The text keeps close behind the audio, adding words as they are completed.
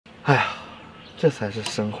哎呀，这才是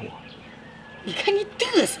生活。你看你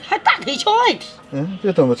嘚瑟，还大腿翘外踢。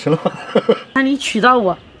这等着吃了吗？看你娶到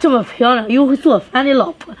我这么漂亮又会做饭的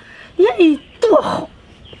老婆，你看你多好。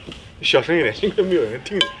小声一点，幸亏没有人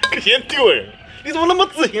听，可嫌丢人。你怎么那么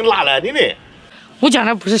自信拉来的呢？我讲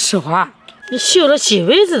的不是实话，你修了几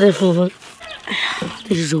辈子的福分。哎呀，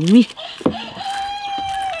这是揉面。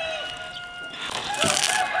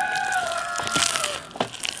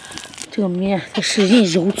这个面得使劲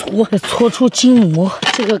揉搓，搓出筋膜，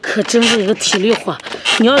这个可真是一个体力活。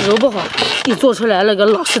你要揉不好，你做出来那个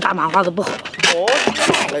老式大麻花都不好。哦，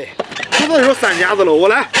妈嘞！这都说三家子了，我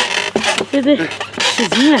来。对，使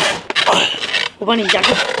劲来，我帮你夹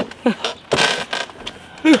住。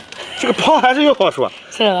哎呦，这个胖还是有好处啊！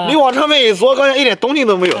是吧？你往上面一坐，好像一点动静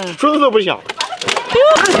都没有，声都不响。哎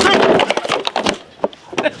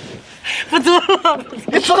呦，不做了，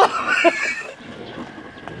你知道？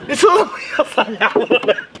你知道要三家子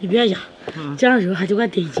了？你别压，这样揉还就怪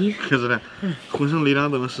得劲。可是呢，浑身力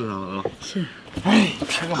量都能使上了啊！是。哎，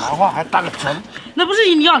吃个麻花还打个针，那不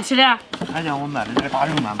是你要吃的？还讲我买的这个大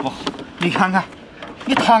肉蛮不好。你看看，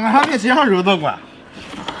你摊个上面这样揉的管，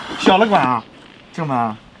小了管啊，这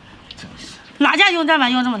么，真是哪家用这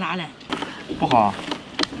碗用这么大嘞？不好。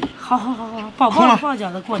好，宝宝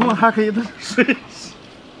饺子过年。我还可以的睡。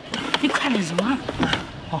你快点揉啊！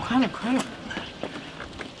快了。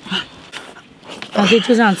啊，对，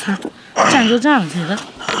就这样擦，蘸就这样子的。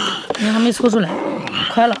你还没搓出来，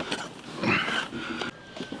快了。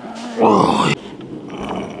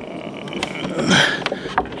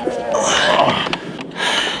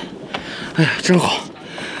哎呀，真好，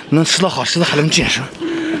能吃到好吃的还能健身。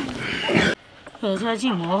有这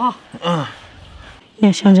筋膜哈。你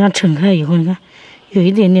看像这样撑开以后，你看有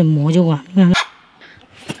一点点膜就完了，你看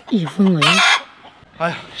1分为1。哎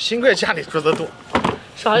呀，幸亏家里做的多，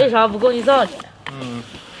少一勺不够你造的。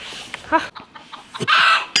好，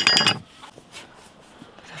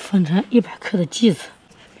再分成100克的剂子。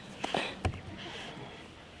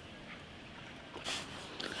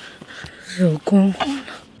揉光滑了，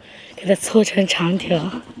给它搓成长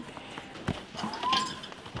条，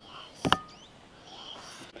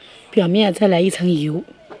表面再来一层油，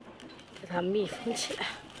给它密封起来。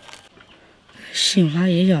醒发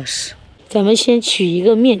1小时。咱们先取一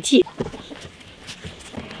个面剂，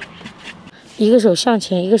一个手向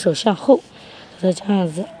前，一个手向后，给它这样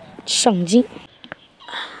子上劲，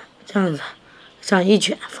这样子，这样一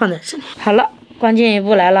卷放在这里。好了，关键一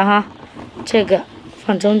步来了哈，这个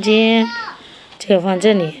放中间，这个放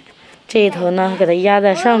这里，这一头呢给它压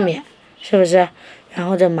在上面，是不是？然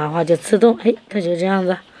后这麻花就自动，它就这样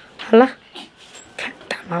子。好了，看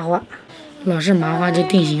大麻花，老式麻花就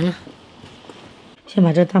定型了。先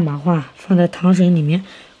把这大麻花放在糖水里面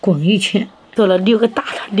滚一圈，做了6个大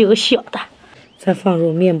的，6个小的，再放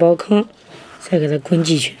入面包糠，再给它滚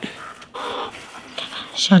几圈，看看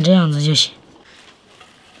像这样子就行。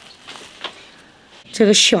这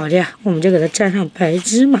个小的呀，我们就给它蘸上白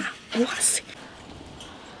芝麻，哇塞！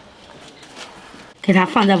给它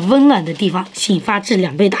放在温暖的地方，醒发至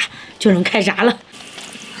2倍大就能开炸了。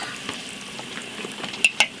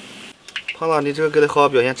胖子，你这个给他好好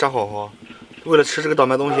表现，炸好好。为了吃这个倒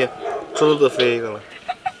霉东西，桌子都飞一个了。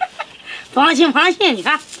放心，你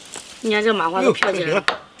看这麻花都飘起来了。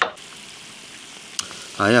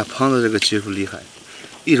哎呀，胖子这个技术厉害，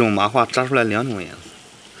一种麻花炸出来2种颜色。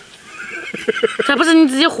这不是你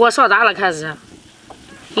自己火烧大了开始，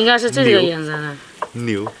应该是这个颜色的。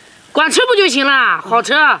牛。光吃不就行了？好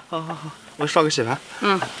吃。好，我烧个洗盘。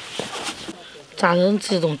炸成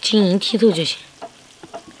这种晶莹剔透就行。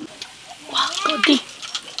哇，搞定。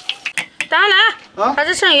当然来，把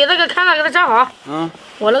这剩余的给看了，给它炸好。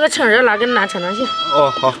我那个趁热了，给你拿盛上去。哦，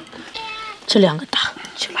好。这2个大，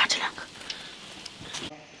就拿这2个。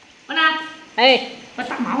我呢？把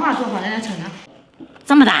大麻花做好了，来盛上。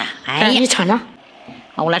这么大呀？哎呀，你尝尝。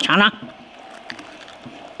好，我来尝尝。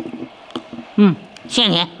谢谢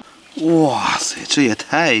你。哇塞，这也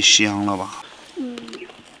太香了吧！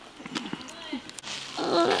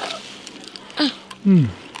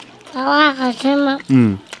麻花好吃吗？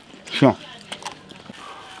香。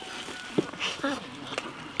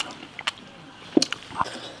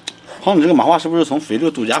胖子，这个麻花是不是从非洲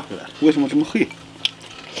度假回来？为什么这么黑？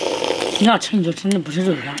你要吃你就吃，那不是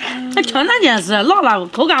肉的。挑那件事，烙了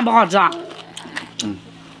口感不好吃。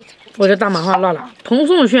我这大麻花烙了，蓬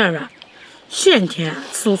松暄软，鲜甜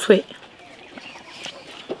酥脆。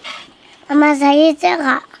妈妈手艺真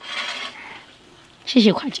好。谢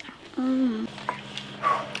谢夸奖。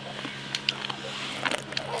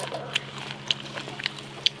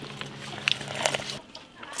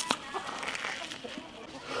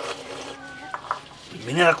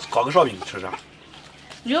明天搞个烧饼吃吃。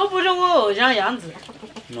你又不是我偶像杨紫，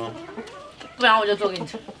不然我就做给你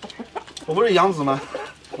吃。我不是杨紫吗？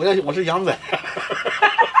我是杨仔，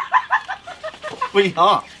不一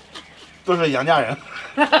样，都是杨家人。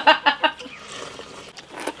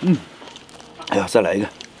哎呀，再来一个。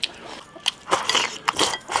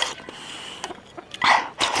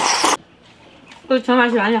都全把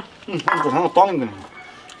洗完了。我早上当一个呢。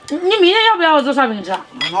你明天要不要我做烧饼给你吃？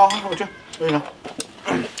好，我去，为啥？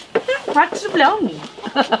我还吃不了你。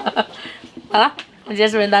好了，我今天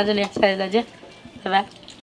视频到这里，下期再见，拜拜。